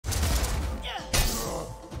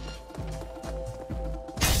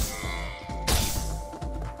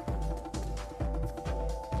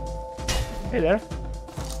Hey there.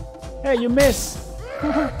 Hey, you miss!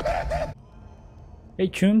 Hey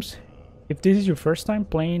chums, if this is your first time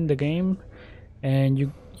playing the game and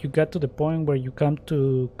you got to the point where you come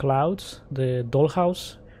to Clouds, the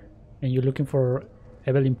dollhouse, and you're looking for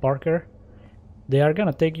Evelyn Parker, they are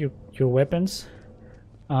gonna take your weapons.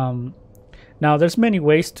 Now there's many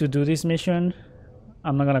ways to do this mission.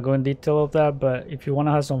 I'm not gonna go in detail of that, but if you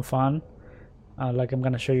wanna have some fun, like I'm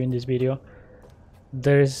gonna show you in this video,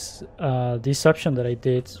 there's this option that I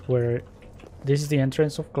did where this is the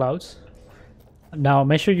entrance of Clouds. Now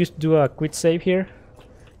make sure you do a quick save here.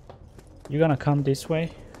 You're gonna come this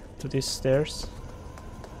way to these stairs,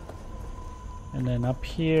 and then up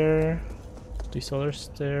here these other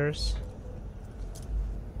stairs.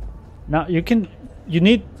 Now you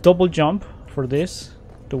need double jump for this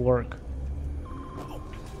to work.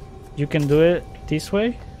 You can do it this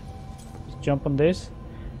way. Just jump on this,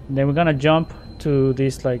 and then we're gonna jump to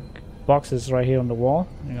these like boxes right here on the wall.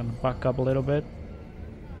 I'm gonna back up a little bit.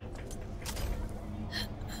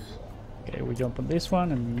 Okay, we jump on this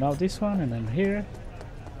one, and now this one, and then here,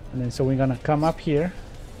 and then so we're gonna come up here,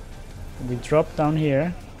 and we drop down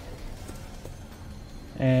here,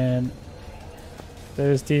 and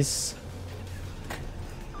there's this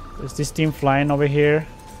thing flying over here.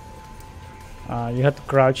 You have to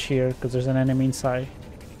crouch here because there's an enemy inside.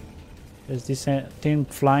 There's this thing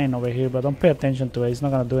flying over here, but don't pay attention to it. It's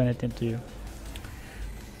not gonna do anything to you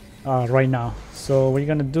right now. So what you're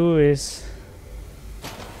gonna do is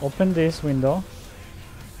open this window,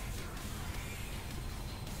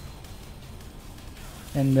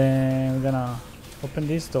 and then we're gonna open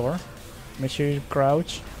this door. Make sure you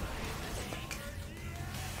crouch.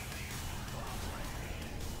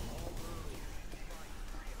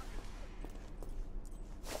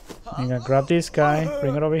 You're gonna grab this guy,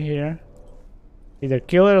 bring it over here. Either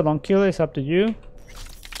kill it or don't kill it, it's up to you.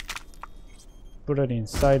 Put it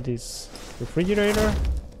inside this refrigerator.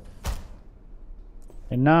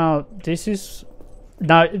 And now this is...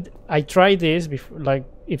 Now I tried this before, like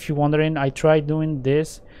if you're wondering, I tried doing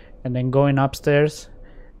this and then going upstairs.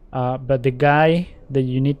 But the guy that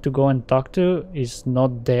you need to go and talk to is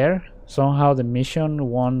not there. Somehow the mission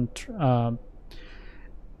won't...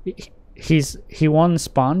 he won't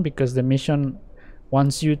spawn because the mission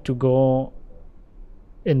wants you to go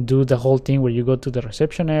and do the whole thing where you go to the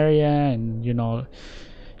reception area and, you know,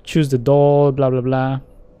 choose the doll, blah blah blah.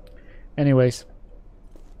 Anyways,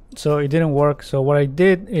 so it didn't work. So what I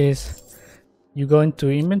did is you go into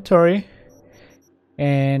inventory,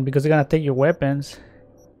 and because they're gonna take your weapons,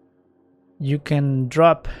 you can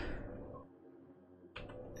drop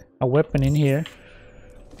a weapon in here.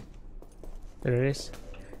 There it is.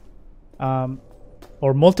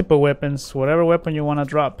 Or multiple weapons, whatever weapon you want to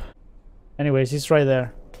drop. Anyways, it's right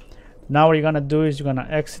there. Now what you're gonna do is you're gonna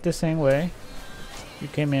exit the same way you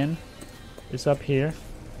came in. It's up here.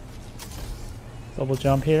 Double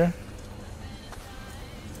jump here.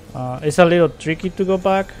 It's a little tricky to go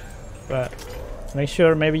back, but make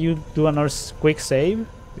sure maybe you do another quick save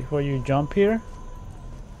before you jump here.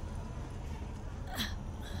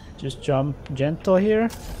 Just jump gentle here.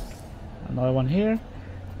 Another one here.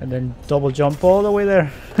 And then double jump all the way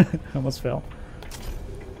there. Almost fell.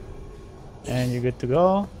 And you're good to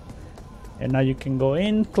go. And now you can go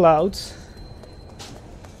in Clouds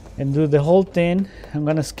and do the whole thing. I'm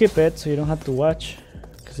gonna skip it so you don't have to watch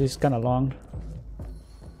because it's kind of long.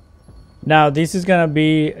 Now this is gonna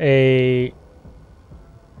be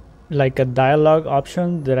like a dialogue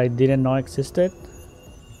option that I didn't know existed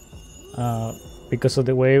because of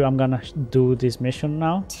the way I'm gonna do this mission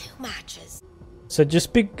now. 2 matches. So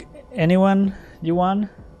just pick anyone you want.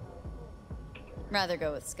 Rather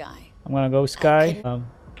go with Sky. I'm gonna go Sky.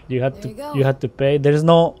 You had to pay. There's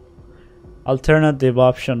no alternative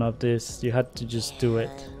option of this. You had to just do it.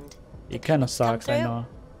 It kind of sucks, I know.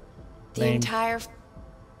 The entire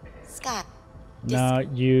Sky. Now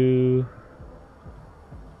you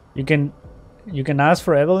can ask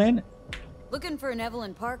for Evelyn. Looking for an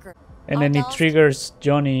Evelyn Parker. And then it triggers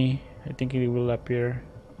Johnny. I think it will appear.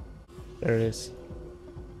 There it is.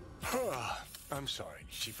 I'm sorry,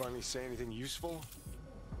 did she finally say anything useful?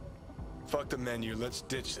 Fuck the menu, let's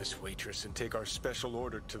ditch this waitress and take our special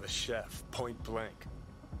order to the chef, point blank.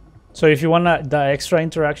 So if you want the extra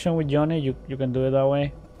interaction with Johnny, you can do it that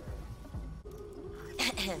way.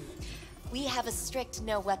 We have a strict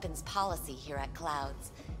no weapons policy here at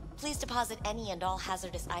Clouds. Please deposit any and all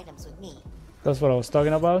hazardous items with me. That's what I was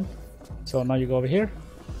talking about. So now you go over here.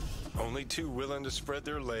 Only 2 willing to spread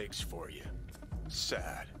their legs for you.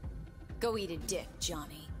 Sad. Go eat a dick,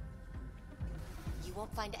 Johnny. You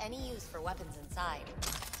won't find any use for weapons inside.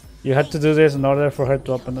 You had to do this in order for her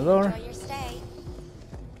to open the door. Enjoy your stay.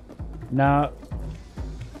 Now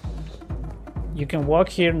you can walk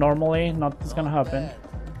here normally, nothing's gonna happen.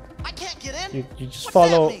 I can't get in. You just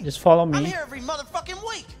follow I'm me. here every motherfucking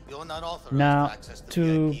week. You're not authorized Now to access the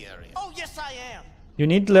to VIP area. Oh yes I am. you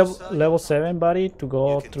need level 7, buddy, to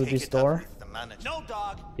go through this door. No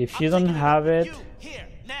dog. If you don't have it, Here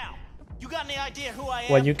now. You got any idea who I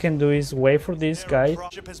am? what you can do is wait for this guy.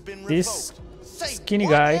 This skinny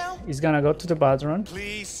guy is gonna go to the bathroom,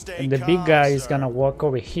 and the big guy is gonna walk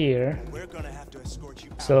over here.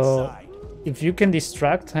 So if you can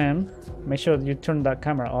distract him, make sure you turn that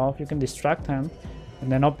camera off. You can distract him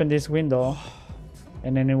and then open this window,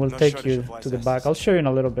 and then it will take you to the back. I'll show you in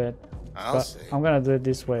a little bit, but I'm gonna do it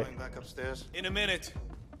this way. In a minute.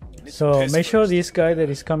 So make sure this guy that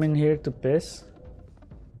is coming here to piss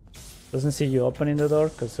doesn't see you opening the door,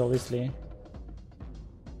 because obviously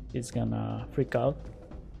it's gonna freak out.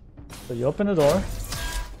 So you open the door.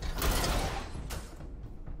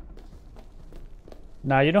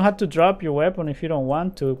 Now you don't have to drop your weapon if you don't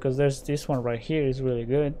want to, because there's this one right here is really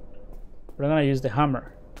good. But I'm gonna use the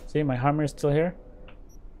hammer. See, my hammer is still here.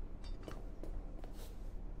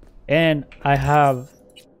 And I have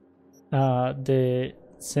the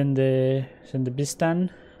Sendebistan.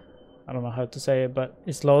 I don't know how to say it, but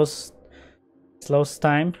it slows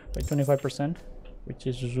time by 25%, which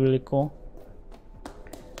is really cool.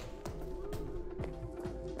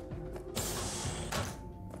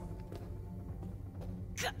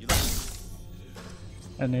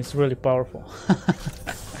 And it's really powerful.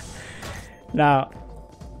 Now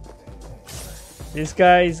this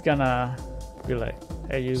guy is gonna be like,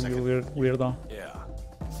 hey, you weirdo. Yeah,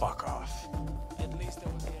 fuck off.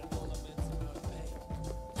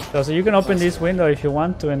 So you can open this window if you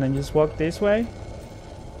want to, and then just walk this way,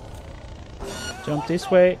 jump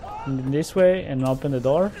this way, and then this way, and open the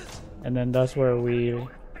door, and then that's where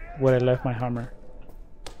I left my hammer.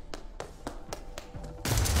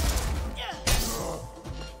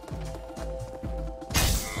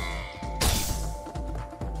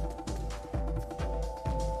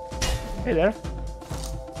 Hey there.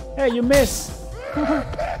 Hey, you miss. Guess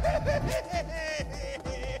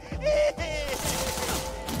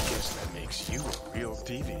that makes you a real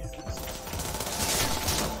deviant.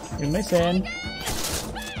 You're missing.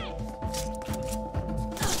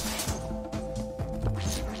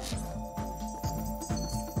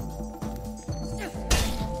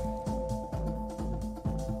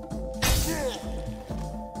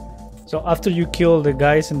 So after you kill the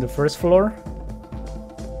guys in the first floor,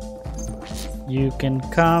 you can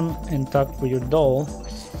come and talk with your doll,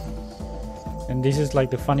 and this is like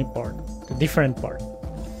the funny part, the different part.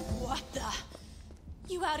 What the?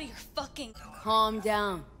 You out of your fucking... Calm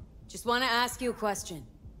down. Just want to ask you a question.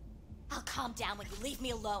 I'll calm down when you leave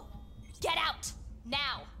me alone. Get out!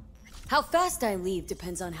 Now! How fast I leave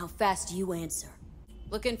depends on how fast you answer.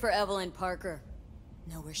 Looking for Evelyn Parker.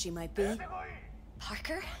 Know where she might be?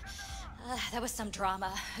 Parker? That was some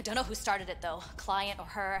drama. I don't know who started it though, client or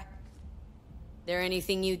her. There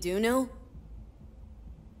anything you do know?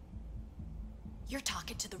 You're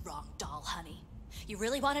talking to the wrong doll, honey. You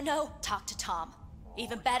really want to know? Talk to Tom.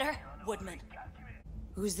 Even better, Woodman.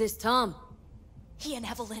 Who's this Tom? He and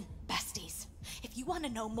Evelyn, besties. If you want to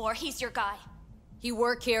know more, he's your guy. He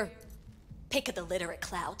work here? Pick of the litter at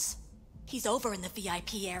Clouds. He's over in the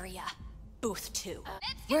VIP area. Booth 2.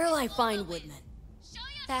 Where'll I find Woodman?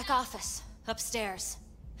 Back office. Upstairs.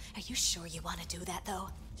 Are you sure you want to do that, though?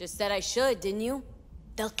 Just said I should, didn't you?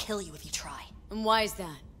 They'll kill you if you try. And why's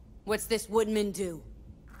that? What's this Woodman do?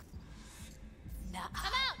 Nah.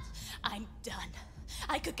 I'm out! I'm done.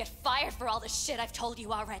 I could get fired for all the shit I've told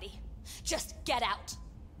you already. Just get out.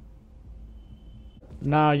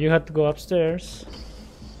 Now you have to go upstairs.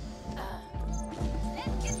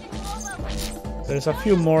 There's a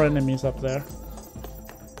few more enemies up there.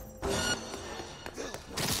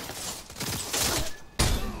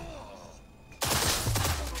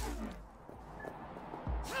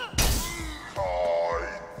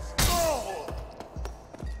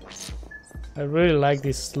 I really like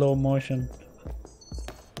this slow motion.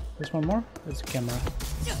 There's one more? There's a camera.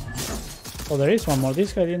 Oh, there is one more.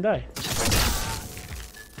 This guy didn't die.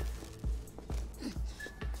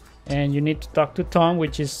 And you need to talk to Tom,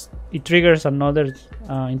 which is... it triggers another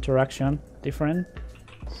interaction. Different.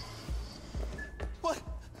 What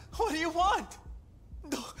do you want?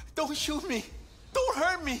 Don't shoot me. Don't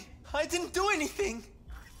hurt me. I didn't do anything.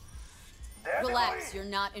 Relax, you're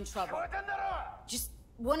not in trouble. Just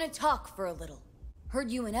want to talk for a little.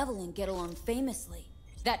 Heard you and Evelyn get along famously.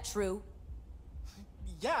 That true?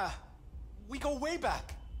 Yeah. We go way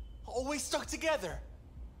back. Always stuck together.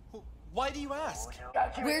 Why do you ask?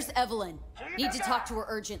 Where's Evelyn? Need to talk to her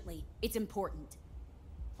urgently. It's important.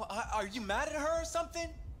 Are you mad at her or something?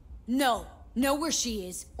 No. Know where she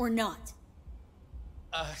is, or not.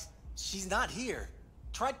 She's not here.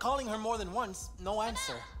 Tried calling her more than once, no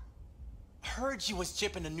answer. Heard she was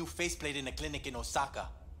chipping a new faceplate in a clinic in Osaka.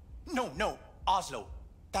 No, Oslo.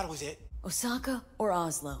 That was it. Osaka or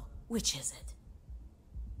Oslo? Which is it?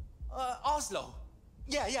 Oslo.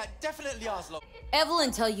 Yeah, definitely Oslo.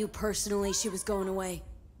 Evelyn tell you personally she was going away?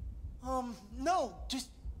 No, just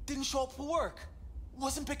didn't show up for work.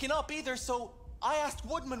 Wasn't picking up either, so I asked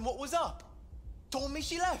Woodman what was up. Told me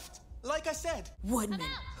she left, like I said. Woodman.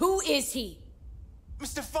 Who is he?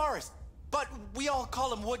 Mr. Forrest, but we all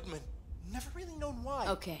call him Woodman. Never really known why.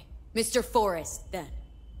 Okay, Mr. Forrest, then.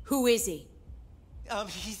 Who is he?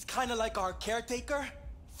 He's kind of like our caretaker.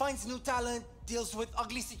 Finds new talent, deals with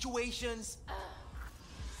ugly situations.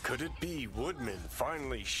 Could it be Woodman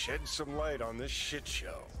finally shed some light on this shit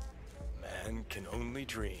show? Man can only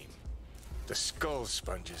dream. The skull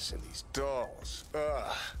sponges and these dolls.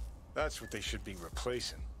 Ugh. That's what they should be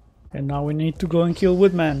replacing. And now we need to go and kill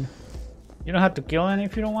Woodman. You don't have to kill him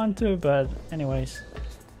if you don't want to, but anyways.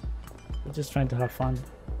 We're just trying to have fun.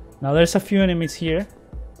 Now there's a few enemies here.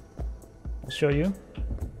 I'll show you.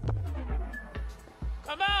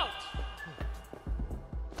 Come out!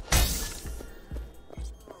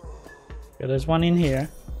 Okay, there's one in here.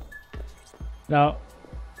 Now,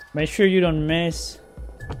 make sure you don't miss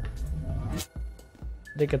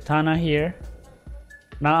the katana here.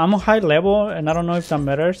 Now I'm on high level and I don't know if that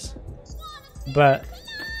matters, but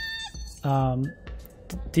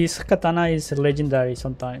this katana is legendary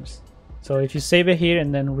sometimes. So if you save it here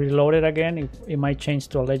and then reload it again, it might change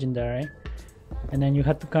to a legendary. And then you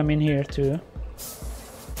have to come in here too.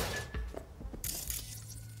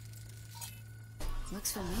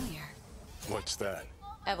 Looks familiar. What's that?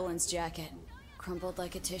 Evelyn's jacket. Crumpled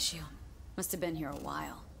like a tissue. Must have been here a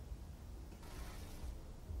while.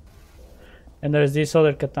 And there's this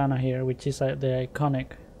other katana here, which is the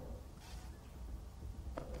iconic.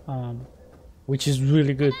 Which is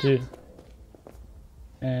really good too.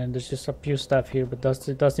 And there's just a few stuff here, but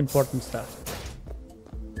that's important stuff.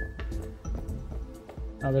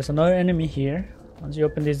 Now there's another enemy here. Once you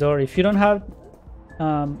open this door, if you don't have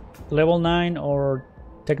level 9 or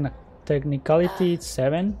technicality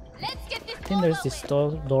 7, I think there's this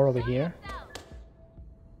door over here.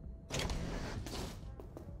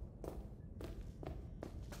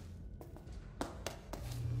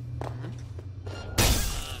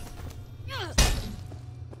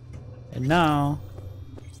 And now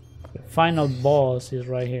the final boss is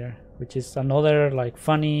right here, which is another like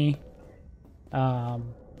funny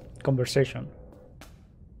conversation.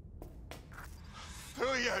 Who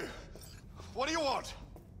are you? What do you want?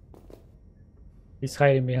 He's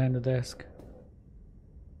hiding behind the desk.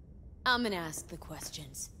 I'm gonna ask the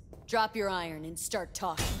questions. Drop your iron and start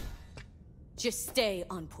talking. Just stay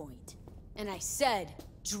on point. And I said,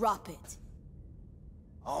 drop it.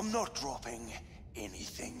 I'm not dropping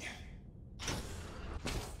anything.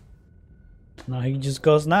 Now he just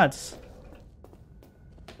goes nuts.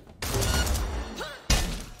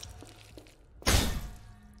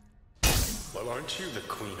 Well, aren't you the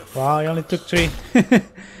queen of... Wow, he only took 3.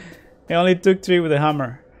 He only took 3 with a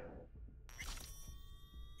hammer.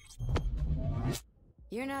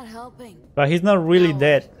 You're not helping. But he's not really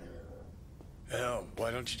dead. Hell,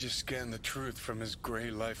 why don't you just scan the truth from his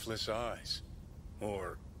gray, lifeless eyes?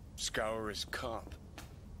 Or scour his comp?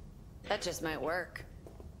 That just might work.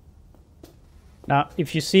 Now,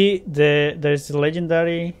 if you see there's a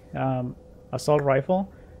legendary assault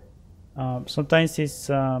rifle. Sometimes it's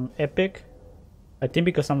epic. I think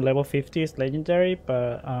because I'm level 50 it's legendary,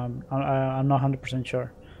 but I'm not 100%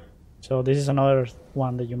 sure. So this is another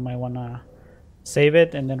one that you might wanna save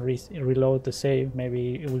it and then reload the save.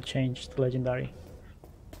 Maybe it will change to legendary.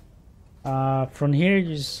 From here,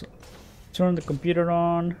 you just turn the computer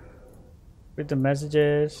on, read the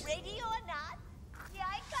messages. Radio or not, here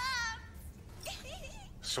I come.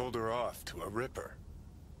 Sold her off to a Ripper.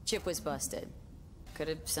 Chip was busted. Could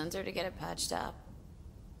have sent her to get it patched up.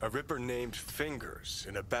 A Ripper named Fingers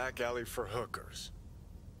in a back alley for hookers.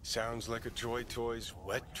 Sounds like a Joy Toy's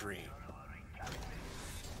wet dream.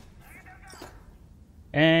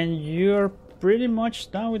 And you're pretty much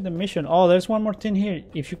done with the mission. Oh, there's one more thing here.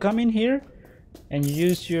 If you come in here and you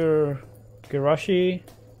use your Girashi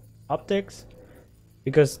optics,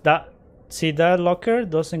 because that locker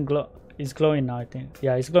doesn't glow. It's glowing now, I think.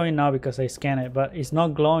 Yeah, it's glowing now because I scan it, but it's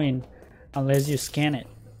not glowing unless you scan it.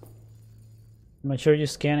 Make sure you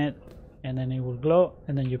scan it and then it will glow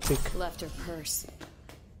and then you pick. Left her purse.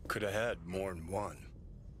 Could have had more than one.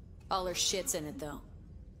 All her shit's in it though.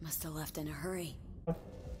 Must have left in a hurry.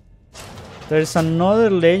 There's another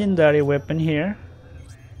legendary weapon here.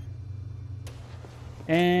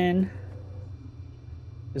 And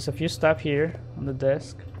there's a few stuff here on the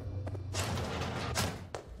desk.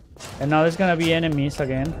 And now there's gonna be enemies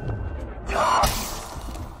again.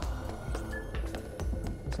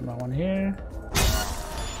 There's another one here.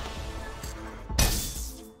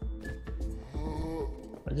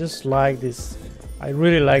 I just like this. I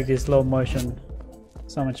really like this slow motion.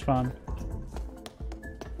 So much fun.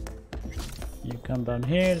 You come down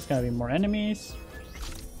here, there's gonna be more enemies.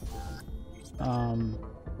 I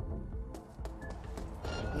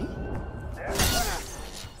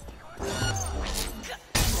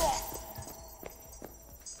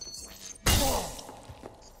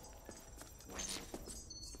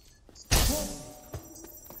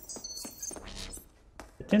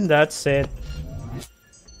think that's it.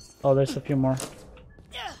 Oh, there's a few more.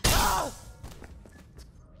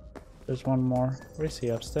 There's one more. Where is he?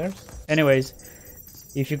 Upstairs? Anyways,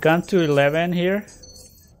 if you come to 11 here,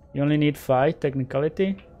 you only need 5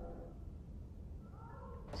 technicality.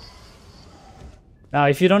 Now,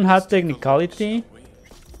 if you don't have technicality,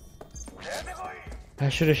 I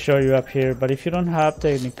should have shown you up here, but if you don't have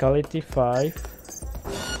technicality 5,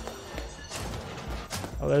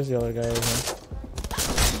 oh, there's the other guy over here.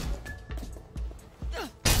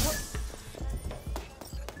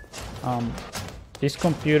 This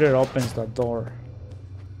computer opens the door.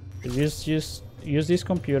 Use this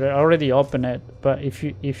computer. I already opened it, but if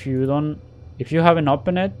you haven't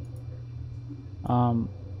opened it,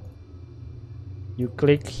 you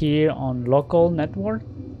click here on local network,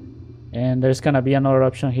 and there's gonna be another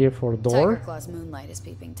option here for door. Tiger Claw's moonlight is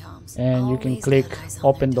peeping Toms. And you can Always click got eyes on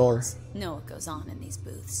open their door. dolls. Know what goes on in these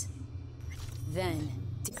booths. Then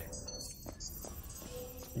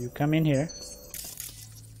You come in here.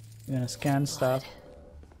 You're gonna scan stuff.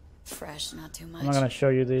 fresh, not too much. I'm not gonna show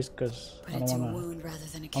you this because Put I it don't to a wanna. wound rather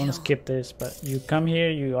than a I kill. wanna skip this, but you come here,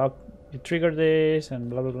 you trigger this, and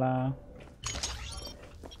blah blah blah.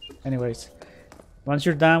 Anyways, once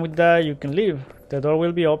you're done with that, you can leave. The door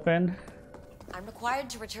will be open. I'm required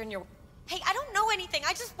to return your... Hey, I don't know anything.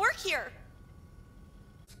 I just work here.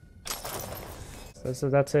 So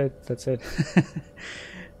that's it. That's it.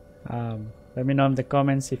 Let me know in the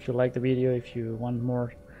comments if you like the video, if you want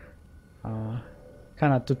more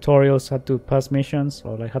kind of tutorials how to pass missions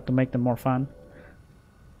or like how to make them more fun.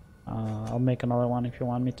 I'll make another one if you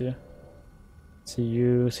want me to. See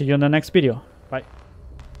you in the next video. Bye.